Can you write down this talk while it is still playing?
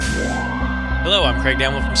Hello, I'm Craig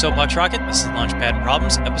Damwell from Soapbox Rocket. This is Launchpad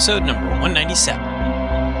Problems, episode number 197.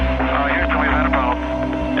 Houston, we've had a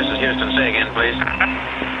problem. This is Houston. Say again, please.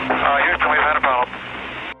 Houston, we've had a problem.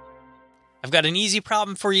 I've got an easy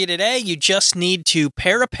problem for you today. You just need to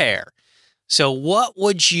pair a pair. So what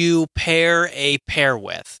would you pair a pair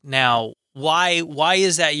with? Now, why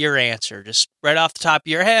is that your answer? Just right off the top of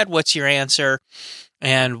your head, what's your answer?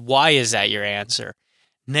 And why is that your answer?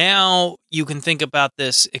 Now you can think about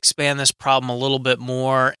this, expand this problem a little bit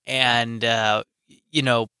more, and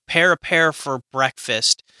pair a pair for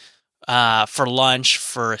breakfast, for lunch,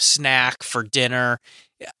 for a snack, for dinner.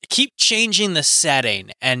 Keep changing the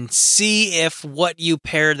setting and see if what you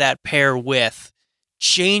pair that pair with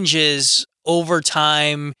changes over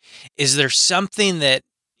time. Is there something that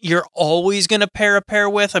you're always going to pair a pair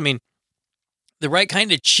with? I mean, the right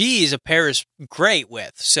kind of cheese a pair is great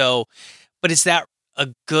with. So, but is that a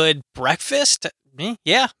good breakfast?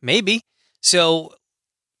 Yeah, maybe. So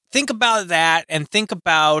think about that and think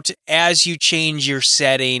about, as you change your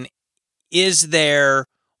setting, is there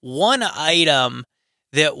one item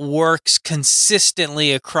that works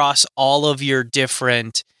consistently across all of your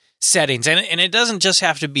different settings? And it doesn't just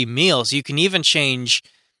have to be meals. You can even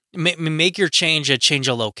make your change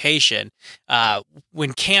a location.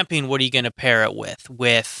 When camping, what are you going to pair it with?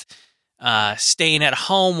 With staying at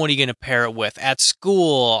home, what are you going to pair it with? At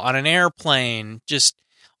school, on an airplane, just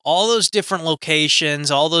all those different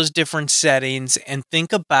locations, all those different settings, and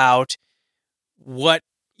think about what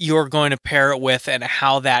you're going to pair it with and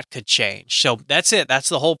how that could change. So that's it. That's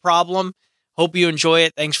the whole problem. Hope you enjoy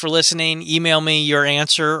it. Thanks for listening. Email me your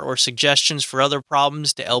answer or suggestions for other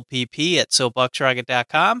problems to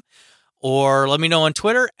lpp@soapboxrocket.com, or let me know on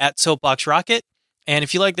Twitter @soapboxrocket. And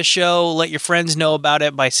if you like the show, let your friends know about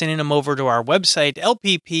it by sending them over to our website,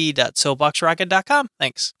 lpp.soapboxrocket.com.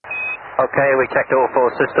 Thanks. Okay, we checked all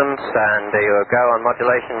four systems, and you go on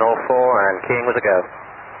modulation, all four, and keying was a go.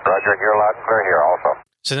 Roger, you're loud and clear here also.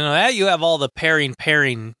 So now that you have all the pairing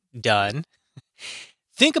done,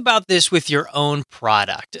 think about this with your own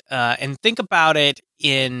product, and think about it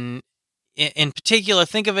in particular.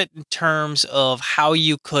 Think of it in terms of how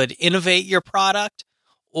you could innovate your product,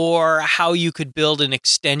 or how you could build an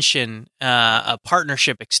extension, a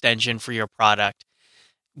partnership extension for your product.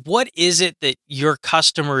 What is it that your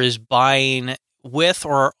customer is buying with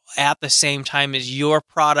or at the same time as your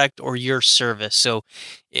product or your service? So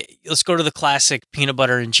let's go to the classic peanut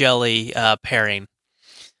butter and jelly pairing.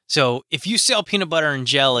 So if you sell peanut butter and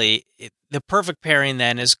jelly, the perfect pairing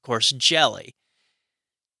then is, of course, jelly.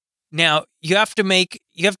 Now, you have to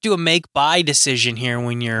do a make-buy decision here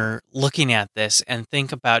when you're looking at this and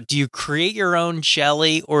think about, do you create your own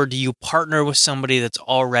jelly, or do you partner with somebody that's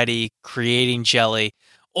already creating jelly?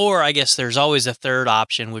 Or I guess there's always a third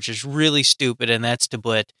option, which is really stupid, and that's to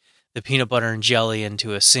put the peanut butter and jelly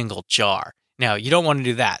into a single jar. Now, you don't want to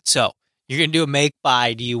do that. So you're going to do a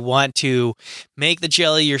make-buy. Do you want to make the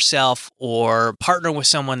jelly yourself or partner with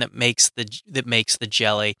someone that makes the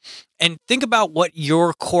jelly? And think about what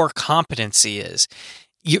your core competency is.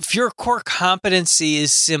 If your core competency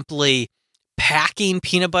is simply packing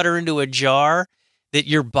peanut butter into a jar that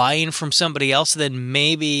you're buying from somebody else, then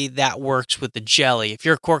maybe that works with the jelly. If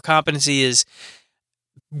your core competency is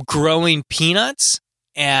growing peanuts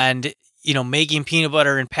and making peanut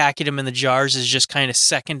butter and packing them in the jars is just kind of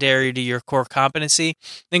secondary to your core competency,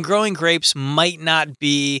 then growing grapes might not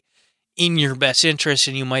be in your best interest,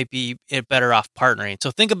 and you might be better off partnering.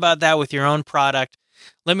 So think about that with your own product.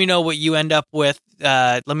 Let me know what you end up with.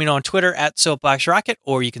 Let me know on Twitter @SoapboxRocket,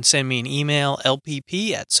 or you can send me an email,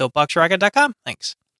 lpp@soapboxrocket.com. Thanks.